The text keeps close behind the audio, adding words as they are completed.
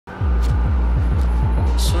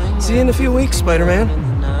See you in a few weeks, Spider-Man.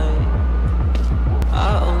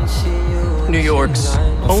 New York's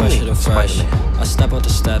only Spider-Man. I step out the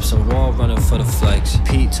steps, I'm wall running for the flex.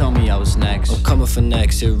 Pete told me I was next, I'm coming for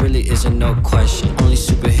next, it really isn't no question. Only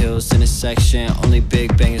superheroes in this section, only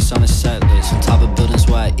big bangers on the set list. On top of buildings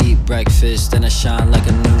where I eat breakfast, then I shine like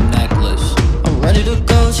a new necklace. I'm ready to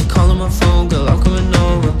go, she calling my phone, girl, I'm coming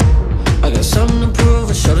over. I got something to prove,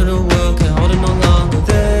 I showed her the world, can't hold it no longer.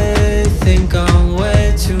 They think I'm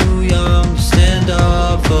way too young to stand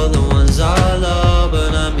up for the ones I love,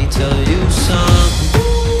 but let me tell you something.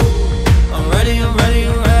 I'm ready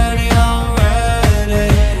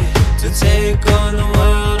to take on the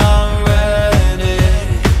world, I'm ready.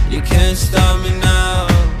 You can't stop me now.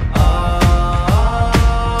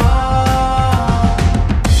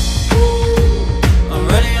 I'm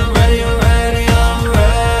ready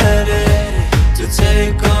to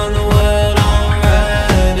take on the world, I'm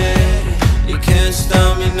ready. You can't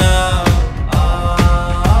stop me now.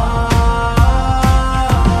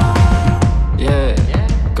 Yeah,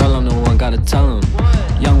 girl, I'm the one, gotta tell 'em.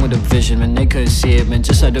 Young with a vision, man, they couldn't see it, man,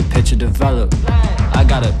 just let the picture develop. I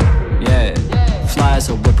got it, yeah, fly as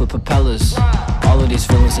a whip with propellers. All of these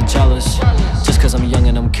feelings are jealous, just cause I'm young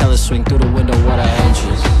and I'm careless. Swing through the window, what I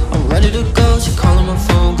interest. I'm ready to go, she calling my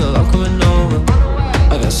phone, girl, I'm coming over.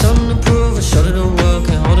 I got something to prove, I showed her the world,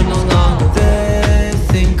 can't hold it no longer. They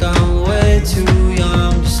think I'm way too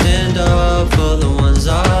young to stand up for the ones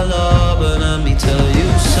I love, but let me tell you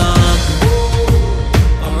something.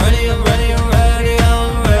 I'm ready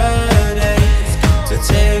to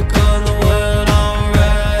take on the world, I'm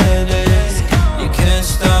ready. You can't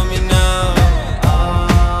stop me now.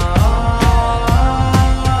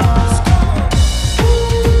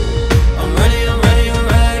 I'm ready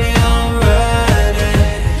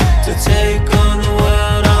to take on the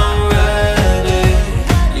world, I'm ready.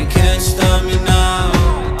 You can't stop me now.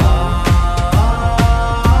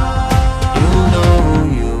 You know who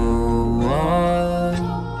you are.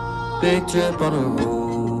 Big drip on the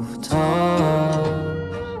rooftop.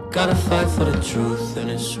 Gotta fight for the truth in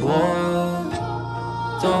this war.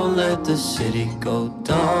 Don't let the city go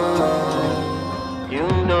down. You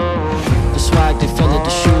know the swag, they feel it, the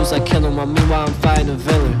shoes, I kill 'em. I'm meanwhile I'm fighting a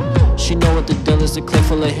villain. She know what the deal is, the clip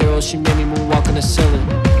full of heroes. She made me moonwalk on the ceiling.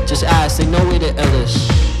 Just ask, they know we the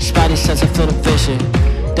illest. Spidey sense, I feel the vision.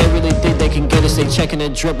 They really think they can get us. They checking the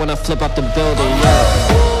drip when I flip out the building,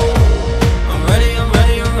 yeah.